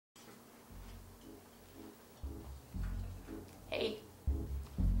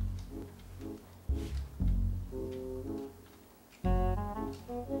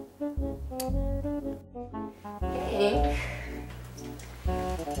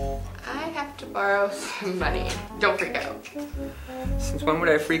I have to borrow some money. Don't freak out. Since when would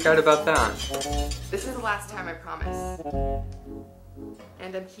I freak out about that? This is the last time, I promise.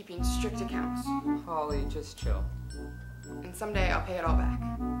 And I'm keeping strict accounts. Holly, just chill. And someday I'll pay it all back.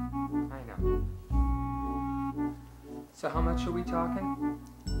 I know. So how much are we talking?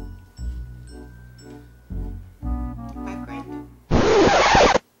 $5,000.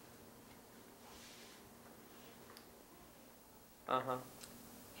 Uh-huh.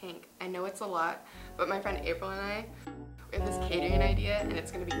 Hank, I know it's a lot, but my friend April and I, we have this catering idea and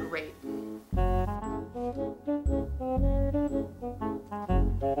it's gonna be great.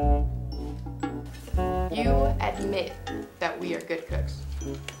 You admit that we are good cooks.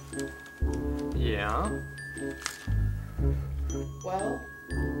 Yeah? Well,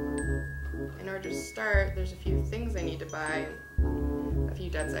 in order to start, there's a few things I need to buy and a few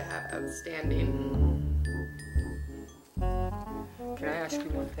debts I have outstanding. Can I ask you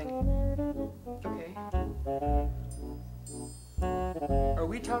one thing? Okay. Are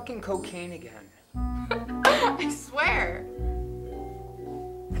we talking cocaine again? I swear!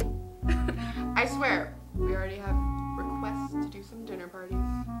 I swear, we already have requests to do some dinner parties.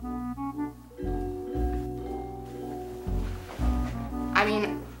 I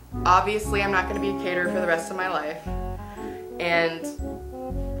mean, obviously I'm not going to be a caterer for the rest of my life. And,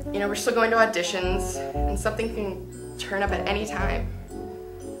 you know, we're still going to auditions, and something can turn up at any time.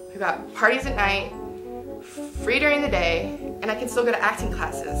 We've got parties at night, free during the day, and I can still go to acting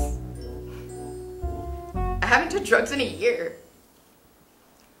classes. I haven't touched drugs in a year.